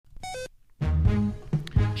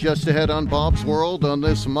Just ahead on Bob's World on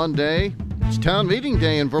this Monday, it's town meeting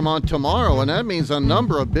day in Vermont tomorrow, and that means a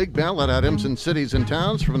number of big ballot items in cities and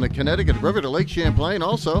towns from the Connecticut River to Lake Champlain.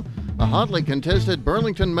 Also, a hotly contested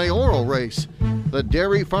Burlington mayoral race. The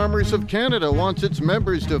Dairy Farmers of Canada wants its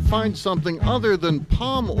members to find something other than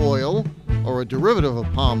palm oil, or a derivative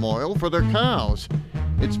of palm oil, for their cows.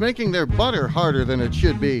 It's making their butter harder than it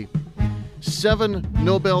should be. 7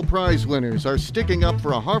 Nobel Prize winners are sticking up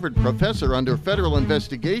for a Harvard professor under federal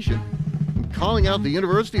investigation and calling out the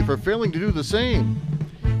university for failing to do the same.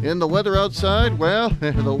 In the weather outside, well,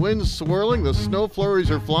 the wind's swirling, the snow flurries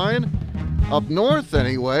are flying. Up north,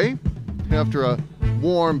 anyway, after a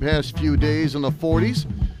warm past few days in the 40s,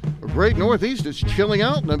 the great Northeast is chilling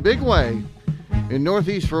out in a big way. In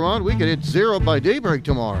Northeast Vermont, we could hit 0 by daybreak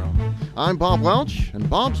tomorrow. I'm Bob Welch, and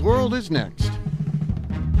Bob's World is next.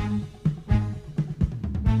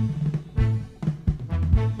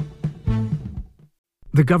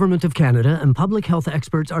 The Government of Canada and public health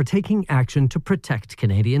experts are taking action to protect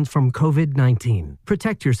Canadians from COVID-19.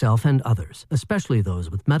 Protect yourself and others, especially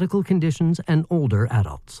those with medical conditions and older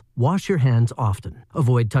adults. Wash your hands often.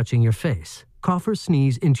 Avoid touching your face. Cough or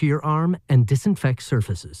sneeze into your arm and disinfect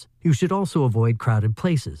surfaces. You should also avoid crowded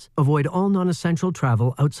places. Avoid all non-essential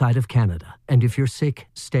travel outside of Canada. And if you're sick,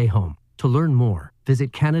 stay home. To learn more,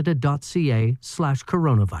 visit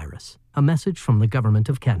canada.ca/coronavirus. A message from the Government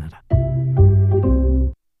of Canada.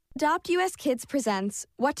 Adopt US Kids presents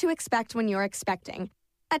What to Expect When You're Expecting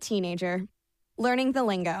a Teenager. Learning the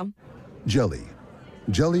lingo. Jelly.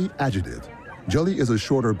 Jelly adjective. Jelly is a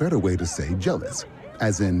shorter, better way to say jealous.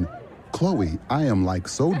 As in, Chloe, I am like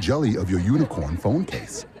so jelly of your unicorn phone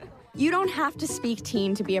case. You don't have to speak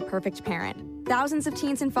teen to be a perfect parent. Thousands of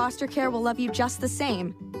teens in foster care will love you just the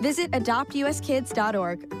same. Visit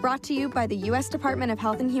adoptuskids.org, brought to you by the U.S. Department of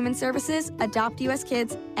Health and Human Services, Adopt US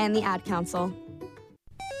Kids, and the Ad Council.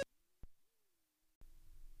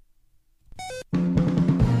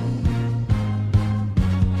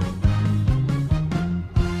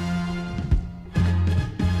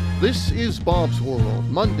 This is Bob's World,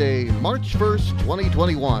 Monday, March 1st,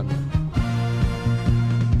 2021.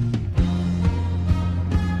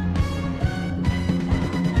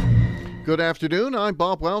 Good afternoon, I'm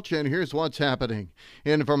Bob Welch, and here's what's happening.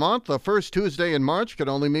 In Vermont, the first Tuesday in March can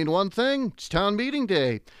only mean one thing. It's town meeting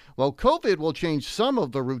day. While COVID will change some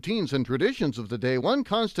of the routines and traditions of the day, one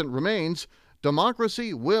constant remains: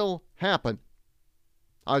 democracy will happen.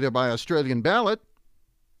 Either by Australian ballot,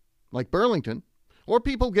 like Burlington, or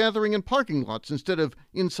people gathering in parking lots instead of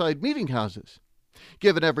inside meeting houses.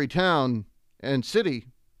 Given every town and city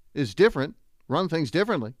is different, run things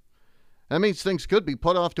differently, that means things could be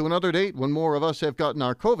put off to another date when more of us have gotten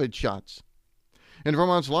our COVID shots. In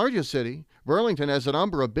Vermont's largest city, Burlington has a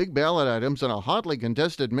number of big ballot items and a hotly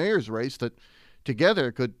contested mayor's race that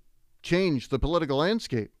together could change the political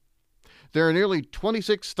landscape. There are nearly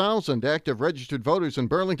 26,000 active registered voters in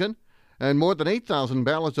Burlington, and more than 8,000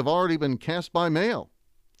 ballots have already been cast by mail.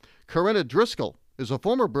 Corinna Driscoll is a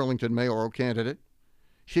former Burlington mayoral candidate.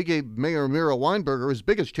 She gave Mayor Mira Weinberger his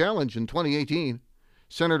biggest challenge in 2018.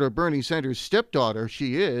 Senator Bernie Sanders' stepdaughter,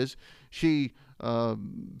 she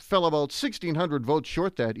fell about 1,600 votes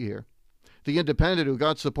short that year. The independent, who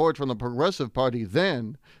got support from the Progressive Party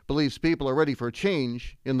then, believes people are ready for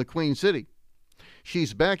change in the Queen City.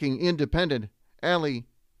 She's backing independent Ali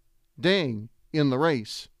Dang in the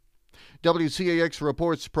race. WCAX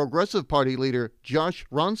reports Progressive Party leader Josh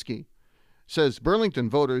Wronski says Burlington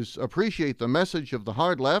voters appreciate the message of the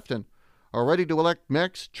hard left and are ready to elect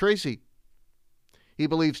Max Tracy. He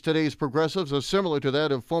believes today's progressives are similar to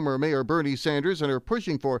that of former Mayor Bernie Sanders and are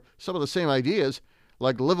pushing for some of the same ideas,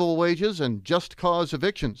 like livable wages and just cause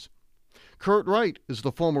evictions. Kurt Wright is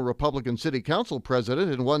the former Republican City Council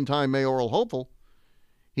president and one-time mayoral hopeful.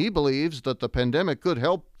 He believes that the pandemic could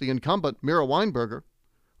help the incumbent Mira Weinberger,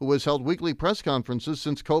 who has held weekly press conferences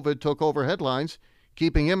since COVID took over headlines,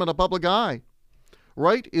 keeping him in the public eye.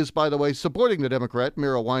 Wright is, by the way, supporting the Democrat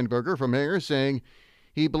Mira Weinberger for mayor, saying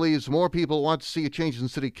he believes more people want to see a change in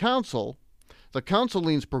city council. The council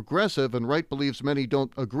leans progressive, and Wright believes many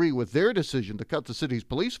don't agree with their decision to cut the city's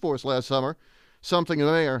police force last summer, something the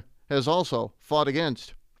mayor has also fought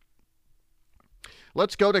against.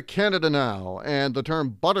 Let's go to Canada now, and the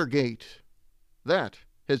term Buttergate. That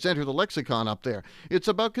has entered the lexicon up there. It's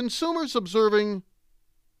about consumers observing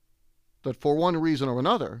that for one reason or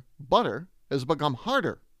another, butter has become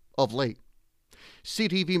harder of late.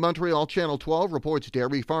 CTV Montreal Channel 12 reports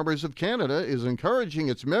Dairy Farmers of Canada is encouraging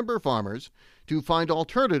its member farmers to find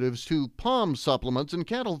alternatives to palm supplements and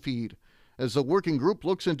cattle feed, as the working group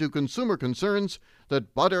looks into consumer concerns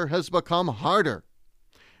that butter has become harder.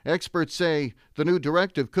 Experts say the new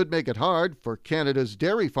directive could make it hard for Canada's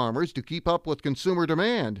dairy farmers to keep up with consumer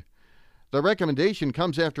demand. The recommendation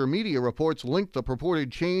comes after media reports linked the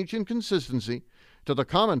purported change in consistency to the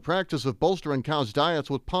common practice of bolstering cows' diets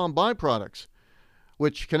with palm byproducts,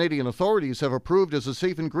 which Canadian authorities have approved as a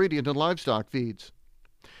safe ingredient in livestock feeds.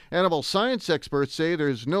 Animal science experts say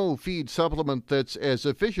there's no feed supplement that's as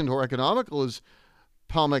efficient or economical as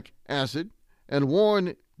palmic acid, and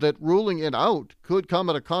warn that ruling it out could come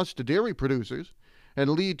at a cost to dairy producers and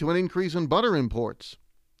lead to an increase in butter imports.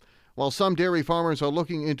 While some dairy farmers are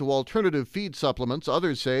looking into alternative feed supplements,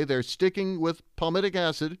 others say they're sticking with palmitic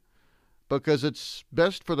acid because it's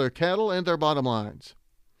best for their cattle and their bottom lines.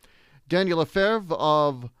 Daniel Lefebvre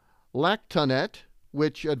of Lactanet,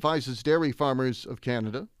 which advises dairy farmers of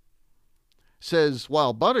Canada, says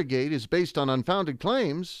while Buttergate is based on unfounded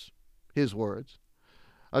claims, his words,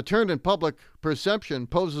 a turn in public perception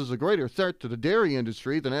poses a greater threat to the dairy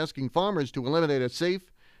industry than asking farmers to eliminate a safe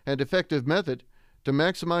and effective method to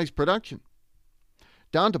maximize production.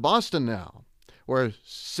 Down to Boston now, where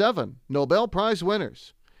 7 Nobel Prize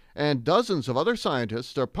winners and dozens of other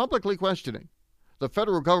scientists are publicly questioning the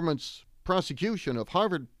federal government's prosecution of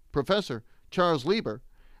Harvard professor Charles Lieber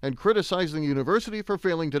and criticizing the university for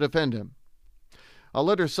failing to defend him. A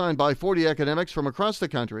letter signed by 40 academics from across the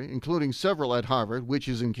country, including several at Harvard, which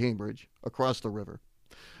is in Cambridge, across the river,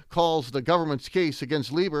 calls the government's case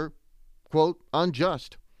against Lieber, quote,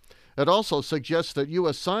 unjust. It also suggests that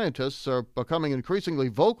U.S. scientists are becoming increasingly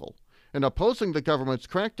vocal in opposing the government's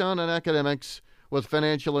crackdown on academics with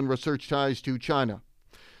financial and research ties to China.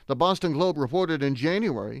 The Boston Globe reported in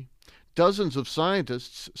January dozens of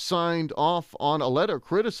scientists signed off on a letter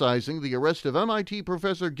criticizing the arrest of MIT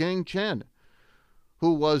professor Gang Chen,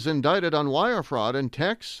 who was indicted on wire fraud and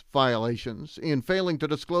tax violations in failing to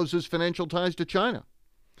disclose his financial ties to China.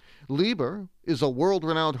 Lieber is a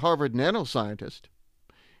world-renowned Harvard nanoscientist,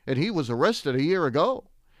 and he was arrested a year ago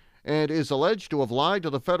and is alleged to have lied to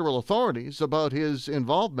the federal authorities about his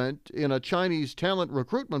involvement in a Chinese talent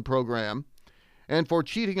recruitment program and for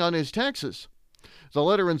cheating on his taxes. The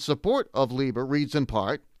letter in support of Lieber reads in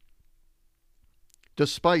part,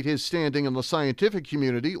 despite his standing in the scientific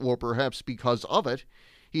community, or perhaps because of it,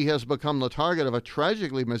 he has become the target of a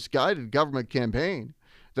tragically misguided government campaign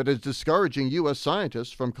that is discouraging U.S.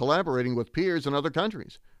 scientists from collaborating with peers in other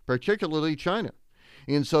countries, particularly China.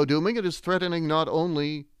 In so doing, it is threatening not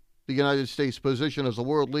only the United States' position as a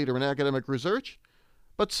world leader in academic research,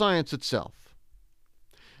 but science itself.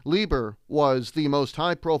 Lieber was the most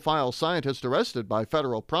high-profile scientist arrested by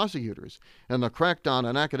federal prosecutors in the crackdown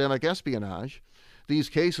on academic espionage. These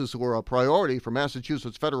cases were a priority for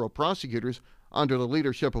Massachusetts federal prosecutors under the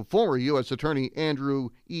leadership of former U.S. Attorney Andrew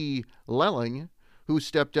E. Lelling, who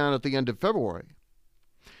stepped down at the end of February.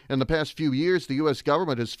 In the past few years, the U.S.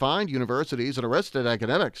 government has fined universities and arrested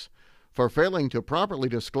academics for failing to properly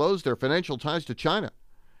disclose their financial ties to China.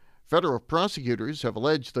 Federal prosecutors have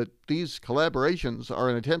alleged that these collaborations are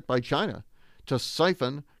an attempt by China to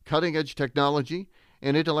siphon cutting-edge technology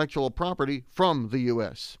and intellectual property from the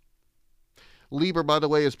U.S. Lieber, by the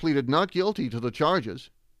way, has pleaded not guilty to the charges.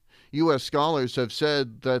 U.S. scholars have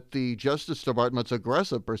said that the Justice Department's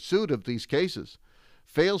aggressive pursuit of these cases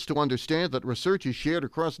fails to understand that research is shared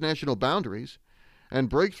across national boundaries, and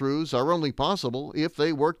breakthroughs are only possible if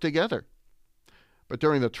they work together. But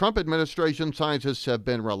during the Trump administration, scientists have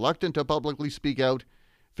been reluctant to publicly speak out,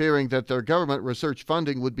 fearing that their government research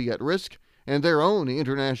funding would be at risk and their own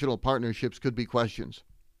international partnerships could be questioned.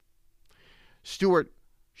 Stuart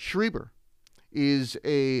Schreiber is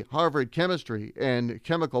a Harvard chemistry and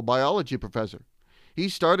chemical biology professor. He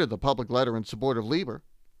started the public letter in support of Lieber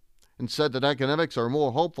and said that academics are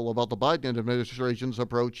more hopeful about the Biden administration's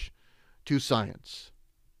approach to science.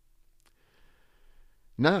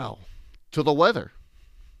 Now, to the weather.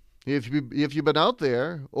 If you've been out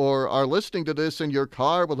there or are listening to this in your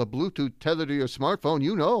car with a Bluetooth tether to your smartphone,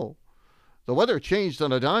 you know the weather changed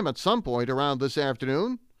on a dime at some point around this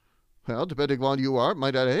afternoon. Well, depending on who you are, it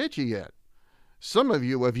might not have hit you yet. Some of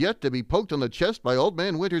you have yet to be poked on the chest by Old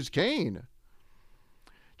Man Winter's cane.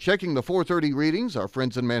 Checking the 4:30 readings, our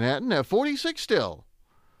friends in Manhattan have 46 still.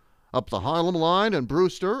 Up the Harlem line in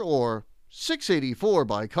Brewster, or 684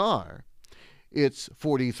 by car, it's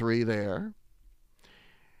 43 there.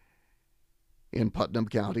 In Putnam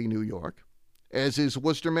County, New York, as is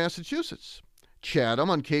Worcester, Massachusetts. Chatham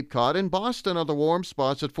on Cape Cod and Boston are the warm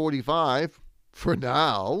spots at 45 for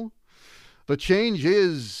now. The change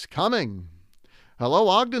is coming. Hello,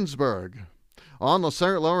 Ogdensburg. On the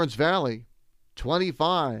St. Lawrence Valley,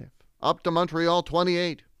 25. Up to Montreal,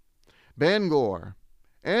 28. Bangor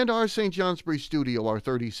And our St. Johnsbury studio are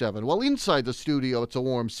 37. Well, inside the studio, it's a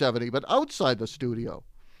warm 70, but outside the studio,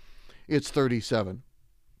 it's 37.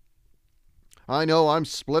 I know I'm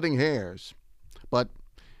splitting hairs, but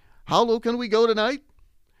how low can we go tonight?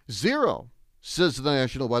 0, says the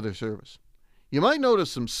National Weather Service. You might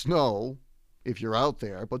notice some snow if you're out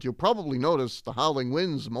there, but you'll probably notice the howling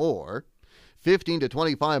winds more. 15 to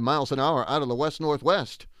 25 miles an hour out of the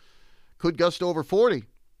west-northwest. Could gust over 40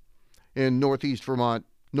 in northeast Vermont,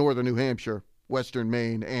 northern New Hampshire, western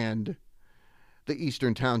Maine, and the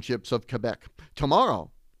eastern townships of Quebec.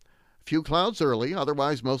 Tomorrow, a few clouds early,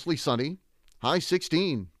 otherwise mostly sunny. High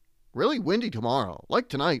 16. Really windy tomorrow, like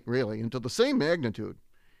tonight, really, and to the same magnitude.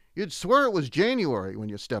 You'd swear it was January when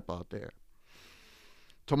you step out there.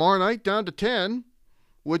 Tomorrow night down to 10,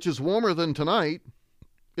 which is warmer than tonight.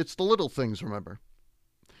 It's the little things, remember.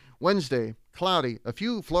 Wednesday, cloudy, a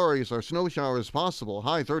few flurries or snow showers possible,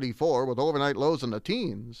 high 34 with overnight lows in the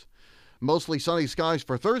teens. Mostly sunny skies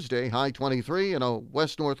for Thursday, high 23, and a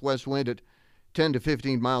west-northwest wind at 10 to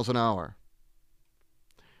 15 miles an hour.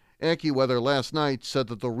 AccuWeather last night said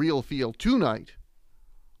that the real feel tonight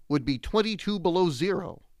would be 22 below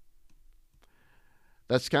zero.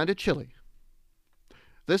 That's kind of chilly.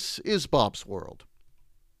 This is Bob's World.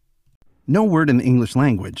 No word in the English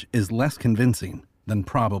language is less convincing than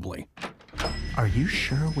probably. Are you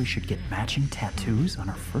sure we should get matching tattoos on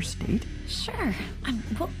our first date? Sure.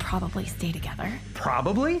 We'll probably stay together.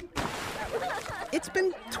 Probably? It's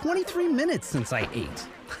been 23 minutes since I ate.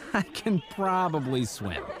 I can probably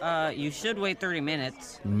swim. You should wait 30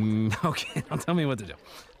 minutes. Okay, now tell me what to do.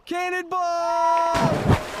 Cannonball!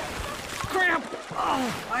 Cramp!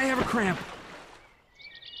 Oh, I have a cramp.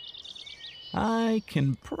 I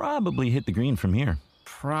can probably hit the green from here.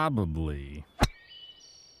 Probably.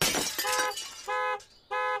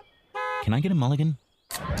 Can I get a mulligan?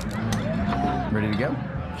 Ready to go?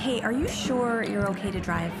 Hey, are you sure you're okay to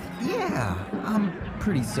drive? Yeah, I'm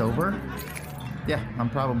pretty sober. Yeah, I'm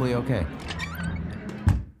probably okay.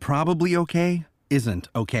 Probably okay isn't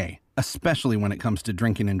okay, especially when it comes to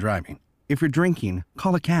drinking and driving. If you're drinking,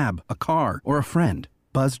 call a cab, a car, or a friend.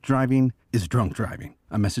 Buzzed driving is drunk driving.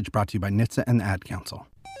 A message brought to you by NHTSA and the Ad Council.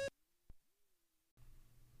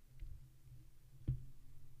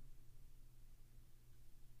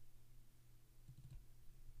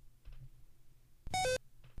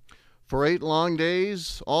 For 8 long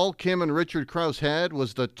days, all Kim and Richard Krause had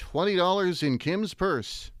was the $20 in Kim's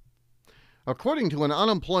purse. According to an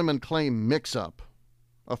unemployment claim mix-up,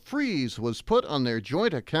 a freeze was put on their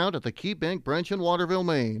joint account at the KeyBank branch in Waterville,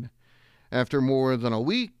 Maine. After more than a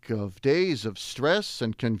week of days of stress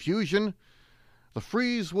and confusion, the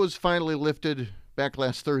freeze was finally lifted back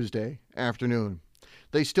last Thursday afternoon.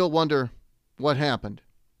 They still wonder what happened.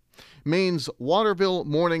 Maine's Waterville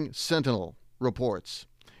Morning Sentinel reports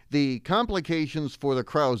the complications for the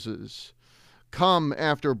Krauses come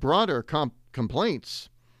after broader complaints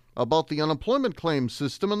about the unemployment claims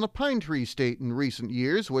system in the Pine Tree State in recent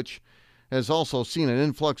years, which has also seen an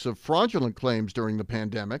influx of fraudulent claims during the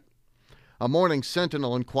pandemic. A Morning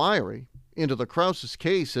Sentinel inquiry into the Krauses'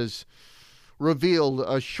 case has revealed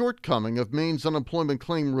a shortcoming of Maine's unemployment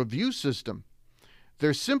claim review system.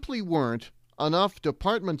 There simply weren't enough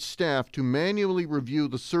department staff to manually review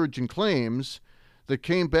the surge in claims that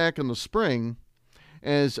came back in the spring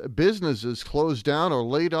as businesses closed down or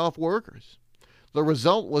laid off workers. The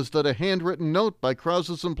result was that a handwritten note by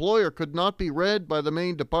Krause's employer could not be read by the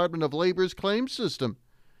Maine Department of Labor's claims system,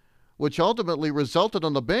 which ultimately resulted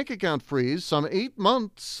in the bank account freeze some 8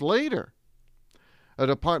 months later. A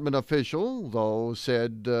department official, though,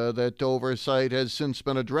 said that oversight has since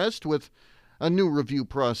been addressed with a new review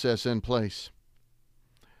process in place.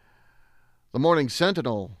 The Morning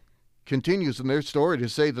Sentinel continues in their story to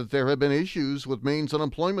say that there have been issues with Maine's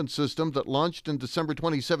unemployment system that launched in December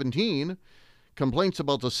 2017. Complaints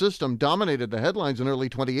about the system dominated the headlines in early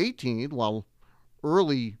 2018, while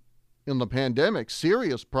early in the pandemic,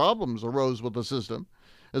 serious problems arose with the system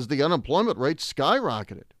as the unemployment rate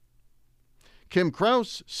skyrocketed. Kim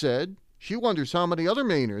Krause said she wonders how many other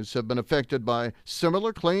Mainers have been affected by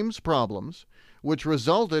similar claims problems, which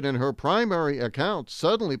resulted in her primary account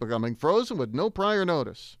suddenly becoming frozen with no prior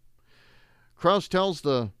notice. Krause tells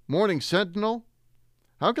the Morning Sentinel,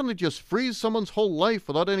 how can they just freeze someone's whole life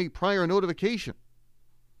without any prior notification?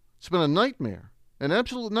 It's been a nightmare, an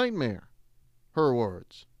absolute nightmare, her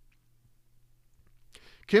words.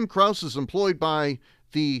 Kim Krause is employed by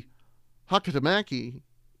the Hakatamaki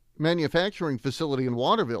manufacturing facility in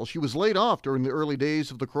Waterville. She was laid off during the early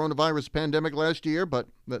days of the coronavirus pandemic last year, but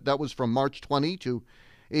that was from March 20 to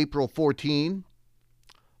April 14.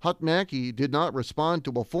 Hutmaki did not respond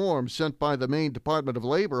to a form sent by the Maine Department of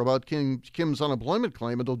Labor about Kim's unemployment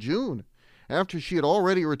claim until June, after she had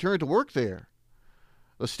already returned to work there.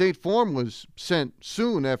 The state form was sent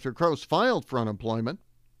soon after Kraus filed for unemployment.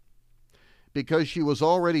 Because she was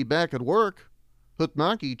already back at work,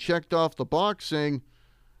 Hutmaki checked off the box saying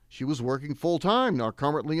she was working full-time, not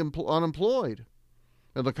currently unemployed.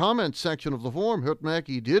 In the comments section of the form,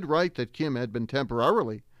 Hutmaki did write that Kim had been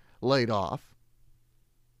temporarily laid off.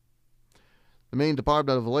 The Maine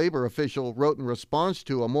Department of Labor official wrote in response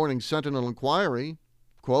to a Morning Sentinel inquiry,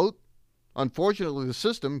 quote, "Unfortunately, the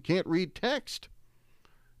system can't read text.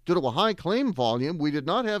 Due to a high claim volume, we did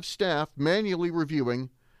not have staff manually reviewing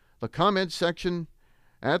the comment section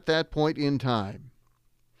at that point in time.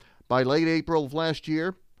 By late April of last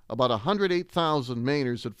year, about 108,000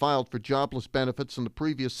 Mainers had filed for jobless benefits in the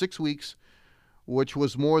previous 6 weeks, which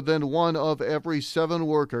was more than 1 of every 7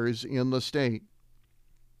 workers in the state."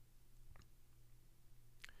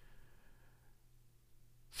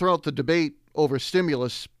 Throughout the debate over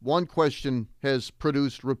stimulus, one question has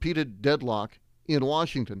produced repeated deadlock in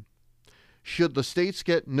Washington. Should the states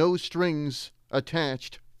get no strings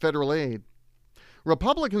attached federal aid?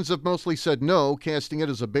 Republicans have mostly said no, casting it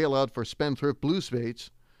as a bailout for spendthrift blue states.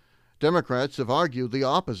 Democrats have argued the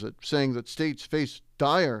opposite, saying that states face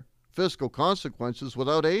dire fiscal consequences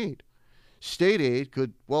without aid. State aid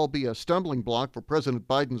could well be a stumbling block for President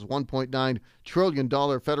Biden's $1.9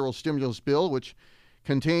 trillion federal stimulus bill, which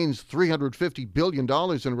contains $350 billion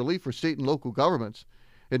in relief for state and local governments.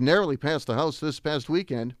 It narrowly passed the House this past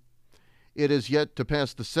weekend. It is yet to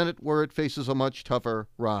pass the Senate, where it faces a much tougher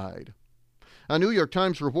ride. A New York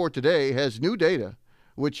Times report today has new data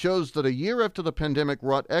which shows that a year after the pandemic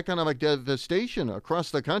wrought economic devastation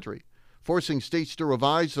across the country, forcing states to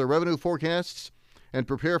revise their revenue forecasts and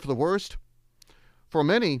prepare for the worst. For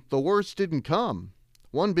many, the worst didn't come.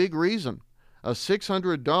 One big reason: a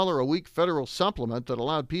 $600 a week federal supplement that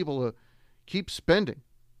allowed people to keep spending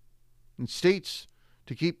and states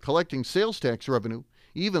to keep collecting sales tax revenue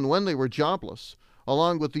even when they were jobless,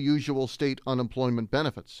 along with the usual state unemployment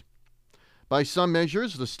benefits. By some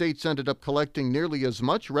measures, the states ended up collecting nearly as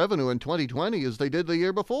much revenue in 2020 as they did the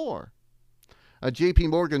year before. A J.P.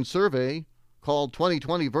 Morgan survey called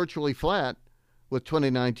 2020 virtually flat with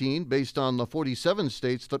 2019 based on the 47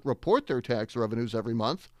 states that report their tax revenues every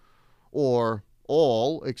month, or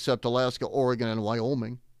all except Alaska, Oregon, and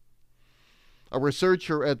Wyoming. A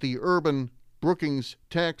researcher at the Urban Brookings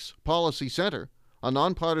Tax Policy Center, a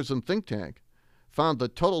nonpartisan think tank, found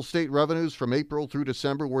that total state revenues from April through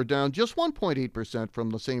December were down just 1.8% from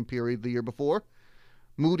the same period the year before.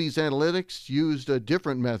 Moody's Analytics used a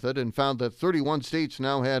different method and found that 31 states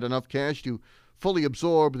now had enough cash to fully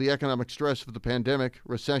absorb the economic stress of the pandemic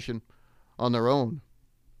recession on their own.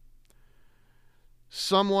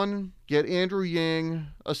 Someone get Andrew Yang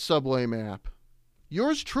a subway map.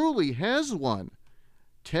 Yours truly has one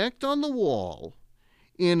tacked on the wall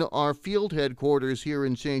in our field headquarters here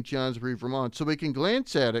in St. Johnsbury, Vermont, so we can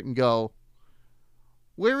glance at it and go,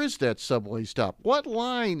 where is that subway stop? What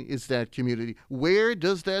line is that community? Where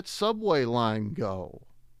does that subway line go?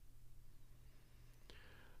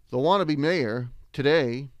 The wannabe mayor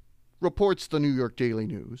today reports the New York Daily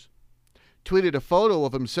News, tweeted a photo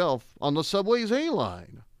of himself on the subway's A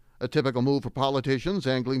line, a typical move for politicians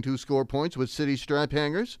angling to score points with city strap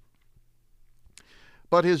hangers.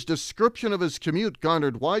 But his description of his commute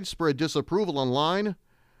garnered widespread disapproval online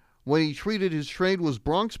when he tweeted his train was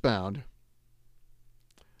Bronx-bound.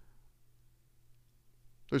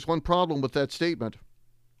 There's one problem with that statement,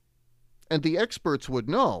 and the experts would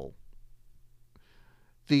know.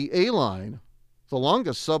 The A-Line, the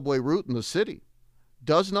longest subway route in the city,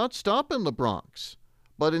 does not stop in the Bronx,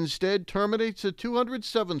 but instead terminates at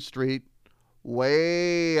 207th Street,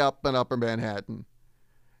 way up in Upper Manhattan,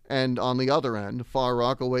 and on the other end, Far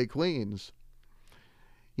Rockaway, Queens.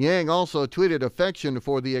 Yang also tweeted affection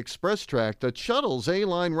for the express track that shuttles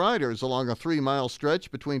A-Line riders along a 3-mile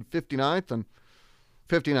stretch between 59th and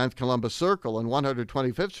 59th Columbus Circle and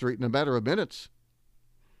 125th Street in a matter of minutes.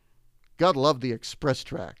 God love the express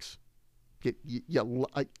tracks.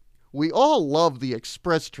 We all love the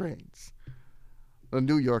express trains. The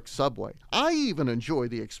New York subway. I even enjoy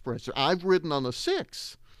the express. I've ridden on the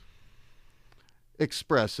 6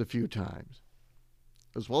 Express a few times,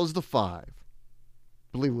 as well as the 5. I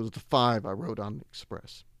believe it was the 5 I rode on the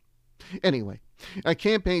Express. Anyway, a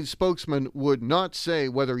campaign spokesman would not say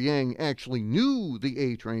whether Yang actually knew the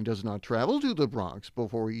A train does not travel to the Bronx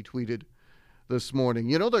before he tweeted this morning.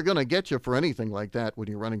 You know they're going to get you for anything like that when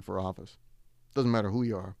you're running for office. Doesn't matter who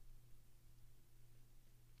you are.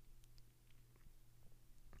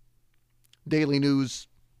 Daily News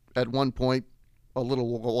at one point a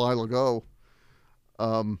little while ago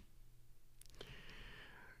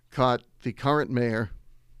caught the current mayor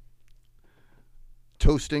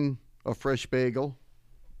toasting a fresh bagel.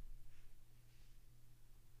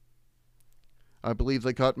 I believe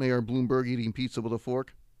they caught Mayor Bloomberg eating pizza with a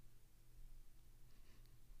fork.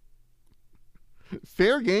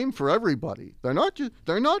 Fair game for everybody. They're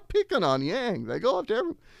not picking on Yang. They go after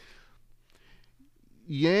everyone.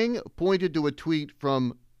 Yang pointed to a tweet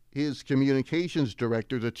from his communications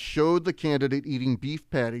director that showed the candidate eating beef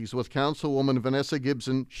patties with Councilwoman Vanessa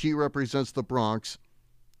Gibson. She represents the Bronx,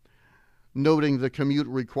 noting the commute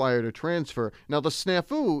required a transfer. Now, the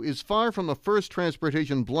snafu is far from the first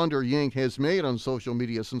transportation blunder Yang has made on social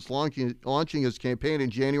media since launching his campaign in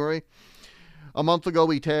January. A month ago,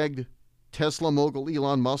 he tagged Tesla mogul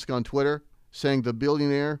Elon Musk on Twitter, saying the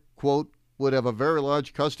billionaire, quote, would have a very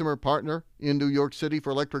large customer partner in New York City for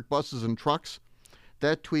electric buses and trucks.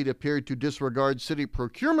 That tweet appeared to disregard city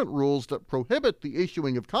procurement rules that prohibit the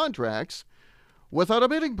issuing of contracts without a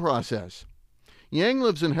bidding process. Yang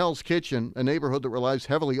lives in Hell's Kitchen, a neighborhood that relies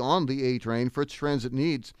heavily on the A train for its transit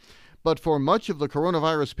needs. But for much of the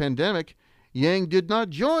coronavirus pandemic, Yang did not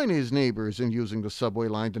join his neighbors in using the subway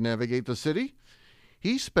line to navigate the city.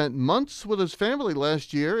 He spent months with his family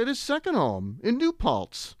last year at his second home in New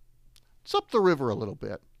Paltz. It's up the river a little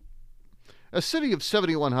bit. A city of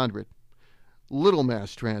 7,100, little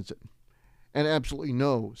mass transit, and absolutely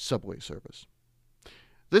no subway service.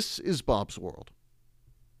 This is Bob's World.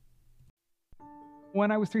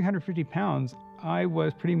 When I was 350 pounds, I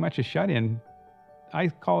was pretty much a shut-in. I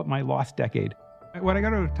call it my lost decade. What I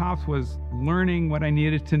got out of TOPS was learning what I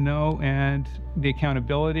needed to know and the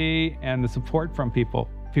accountability and the support from people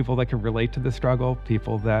that could relate to the struggle,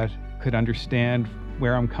 people that could understand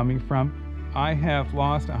where I'm coming from. I have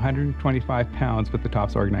lost 125 pounds with the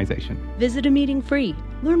TOPS organization. Visit a meeting free.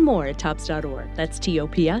 Learn more at tops.org. That's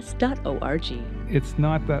TOPS.org. It's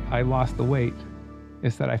not that I lost the weight,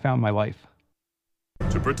 it's that I found my life.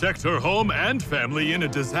 To protect her home and family in a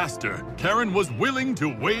disaster, Karen was willing to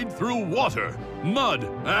wade through water, mud,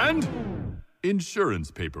 and insurance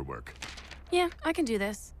paperwork. Yeah, I can do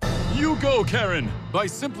this. You go, Karen! By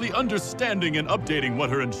simply understanding and updating what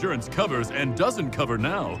her insurance covers and doesn't cover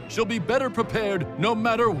now, she'll be better prepared no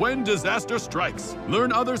matter when disaster strikes.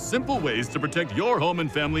 Learn other simple ways to protect your home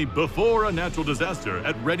and family before a natural disaster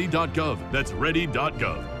at ready.gov. That's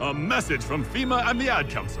ready.gov. A message from FEMA and the Ad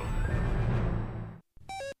Council.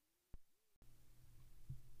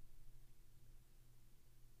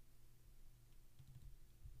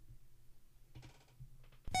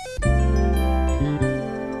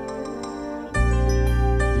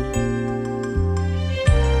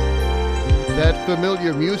 That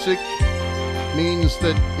familiar music means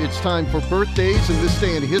that it's time for birthdays in this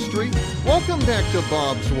day in history. Welcome back to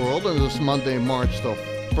Bob's World on this Monday, March the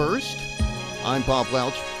 1st. I'm Bob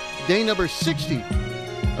Welch. Day number 60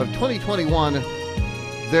 of 2021.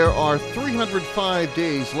 There are 305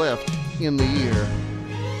 days left in the year.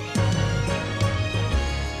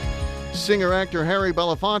 Singer-actor Harry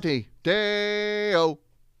Belafonte, Day-o,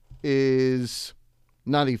 is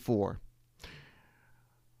 94.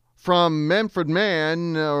 From Manfred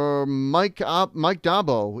Mann, Mike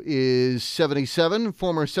Dabo is 77.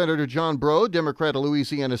 Former Senator John Breaux, Democrat of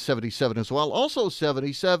Louisiana, 77 as well. Also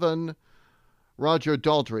 77, Roger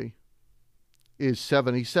Daltrey is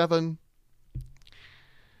 77.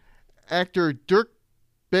 Actor Dirk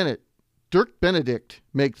Benedict,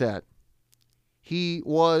 make that. He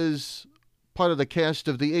was part of the cast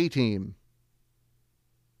of the A-Team,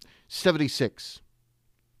 76.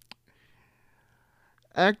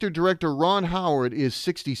 Actor-director Ron Howard is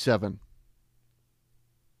 67.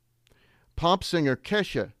 Pop singer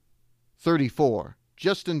Kesha, 34.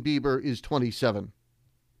 Justin Bieber is 27.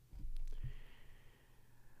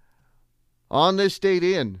 On this date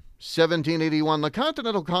in 1781, the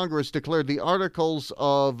Continental Congress declared the Articles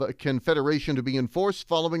of Confederation to be enforced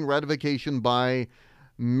following ratification by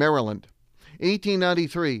Maryland.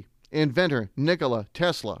 1893, inventor Nikola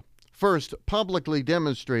Tesla first publicly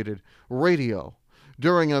demonstrated radio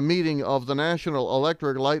during a meeting of the National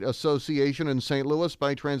Electric Light Association in St. Louis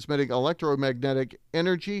by transmitting electromagnetic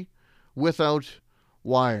energy without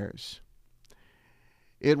wires.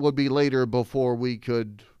 It would be later before we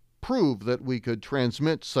could prove that we could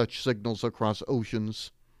transmit such signals across oceans.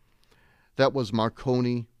 That was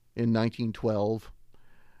Marconi in 1912.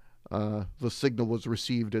 The signal was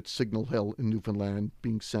received at Signal Hill in Newfoundland,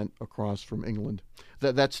 being sent across from England.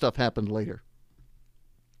 That stuff happened later.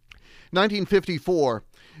 1954,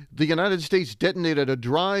 the United States detonated a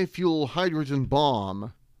dry fuel hydrogen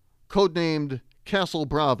bomb, codenamed Castle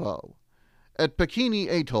Bravo, at Bikini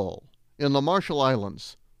Atoll in the Marshall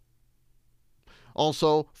Islands.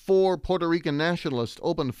 Also, 4 Puerto Rican nationalists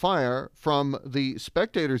opened fire from the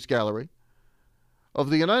spectators gallery of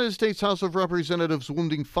the United States House of Representatives,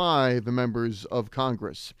 wounding 5 members of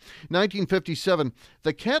Congress. 1957,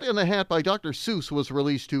 The Cat in the Hat by Dr. Seuss was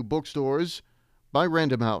released to bookstores by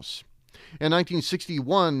Random House. In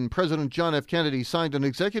 1961, President John F. Kennedy signed an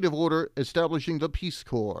executive order establishing the Peace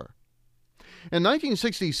Corps. In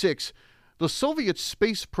 1966, the Soviet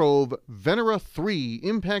space probe Venera 3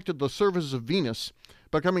 impacted the surface of Venus,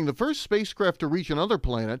 becoming the first spacecraft to reach another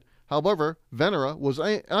planet. However, Venera was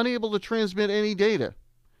unable to transmit any data.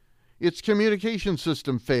 Its communication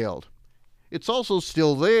system failed. It's also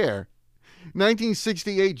still there.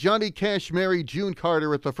 1968, Johnny Cash married June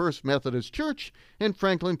Carter at the First Methodist Church in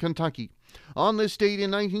Franklin, Kentucky. On this date in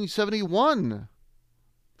 1971,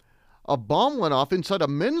 a bomb went off inside a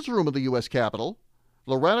men's room of the U.S. Capitol.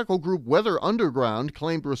 The radical group Weather Underground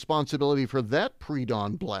claimed responsibility for that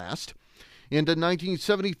pre-dawn blast. Into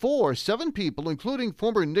 1974, 7 people, including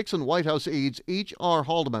former Nixon White House aides H.R.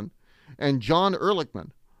 Haldeman and John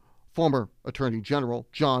Ehrlichman, former Attorney General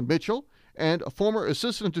John Mitchell, and former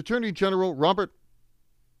Assistant Attorney General Robert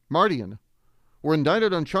Mardian, were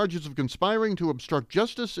indicted on charges of conspiring to obstruct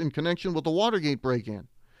justice in connection with the Watergate break-in.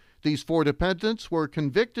 These 4 defendants were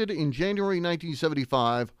convicted in January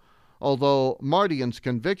 1975, although Mardian's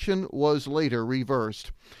conviction was later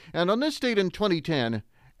reversed. And on this date in 2010,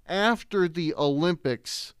 after the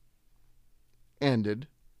Olympics ended,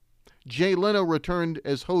 Jay Leno returned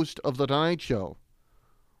as host of The Tonight Show.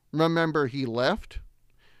 Remember, he left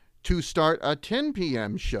to start a 10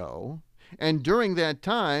 p.m. show, and during that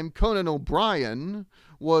time, Conan O'Brien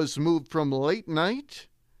was moved from late night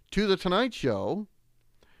to The Tonight Show.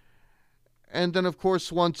 And then, of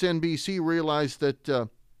course, once NBC realized that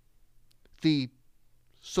the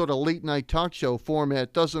sort of late-night talk show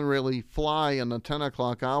format doesn't really fly in the 10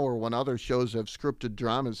 o'clock hour when other shows have scripted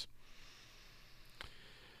dramas,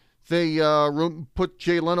 they put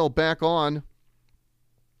Jay Leno back on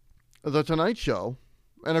The Tonight Show.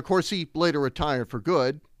 And, of course, he later retired for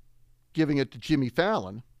good, giving it to Jimmy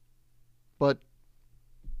Fallon. But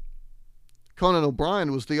Conan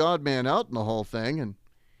O'Brien was the odd man out in the whole thing, and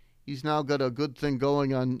he's now got a good thing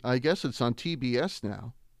going on, I guess it's on TBS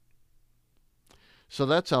now. So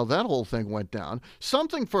that's how that whole thing went down.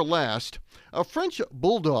 Something for last, a French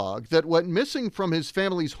bulldog that went missing from his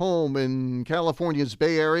family's home in California's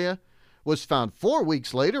Bay Area was found 4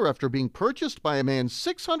 weeks later after being purchased by a man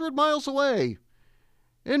 600 miles away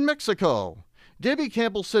in Mexico. Debbie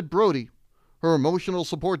Campbell said Brody, her emotional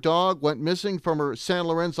support dog, went missing from her San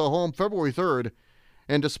Lorenzo home February 3rd,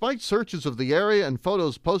 and despite searches of the area and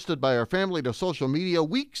photos posted by her family to social media,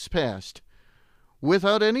 weeks passed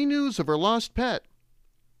without any news of her lost pet.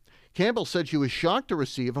 Campbell said she was shocked to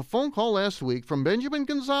receive a phone call last week from Benjamin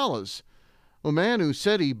Gonzalez, a man who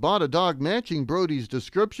said he bought a dog matching Brody's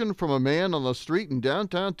description from a man on the street in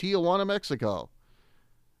downtown Tijuana, Mexico,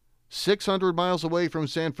 600 miles away from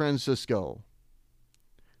San Francisco.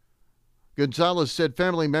 Gonzalez said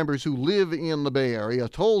family members who live in the Bay Area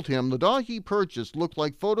told him the dog he purchased looked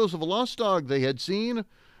like photos of a lost dog they had seen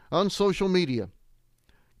on social media.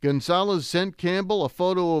 Gonzalez sent Campbell a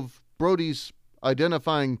photo of Brody's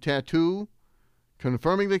identifying tattoo,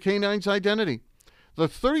 confirming the canine's identity. The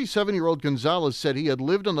 37-year-old Gonzalez said he had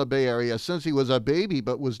lived in the Bay Area since he was a baby,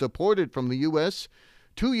 but was deported from the U.S.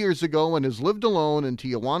 2 years ago and has lived alone in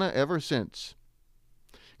Tijuana ever since.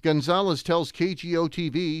 Gonzalez tells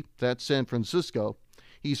KGO-TV, that's San Francisco,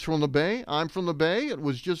 he's from the Bay, I'm from the Bay, it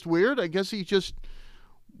was just weird, I guess he just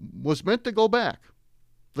was meant to go back.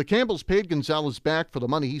 The Campbells paid Gonzalez back for the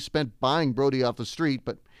money he spent buying Brody off the street,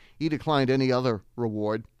 but he declined any other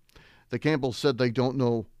reward. The Campbells said they don't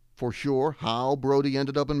know for sure how Brody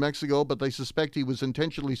ended up in Mexico, but they suspect he was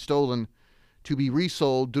intentionally stolen to be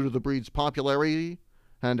resold due to the breed's popularity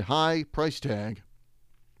and high price tag.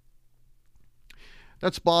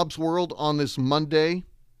 That's Bob's World on this Monday,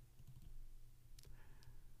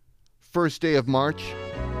 first day of March.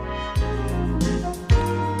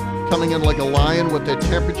 Coming in like a lion with that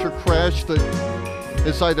temperature crash that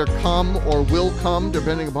is either come or will come,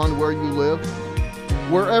 depending upon where you live.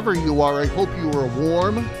 Wherever you are, I hope you are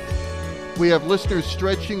warm. We have listeners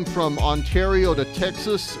stretching from Ontario to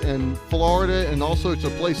Texas and Florida and all sorts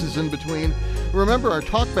of places in between. Remember, our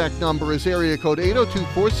talkback number is area code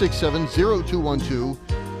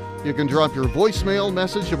 802-467-0212. You can drop your voicemail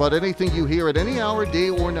message about anything you hear at any hour, day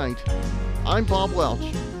or night. I'm Bob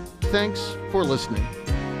Welch. Thanks for listening.